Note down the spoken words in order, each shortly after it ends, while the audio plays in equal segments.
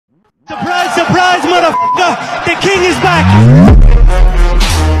Surprise, surprise, motherfucker! The king is back!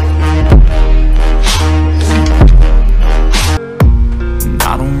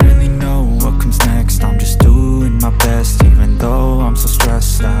 I don't really know what comes next. I'm just doing my best, even though I'm so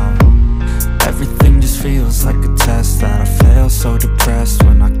stressed out. Everything just feels like a test that I fail, so depressed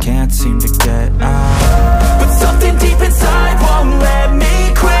when I can't seem to get out. But something deep inside won't let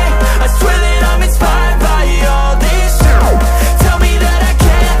me quit. I swear that I'm inspired by all this shit. Tell me that I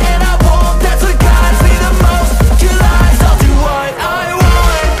can and I won't. That's what guides me the most. Your lies, I'll do what I want.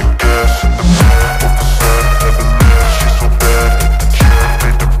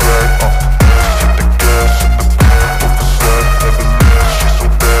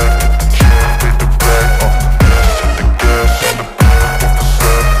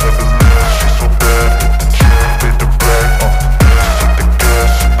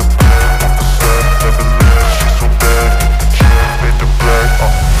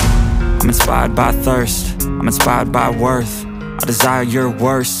 I'm inspired by thirst, I'm inspired by worth. I desire your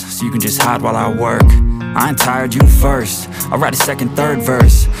worst, so you can just hide while I work. I ain't tired, you first. I'll write a second, third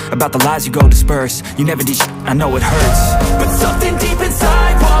verse about the lies you go disperse. You never did shit, I know it hurts. But something deep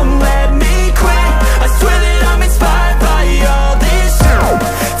inside won't let me quit. I swear that I'm inspired by all this shit.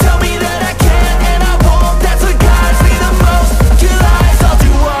 Tell me that I can and I won't. That's what guides me the most. Your lies, I'll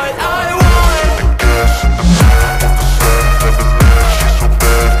do what I want.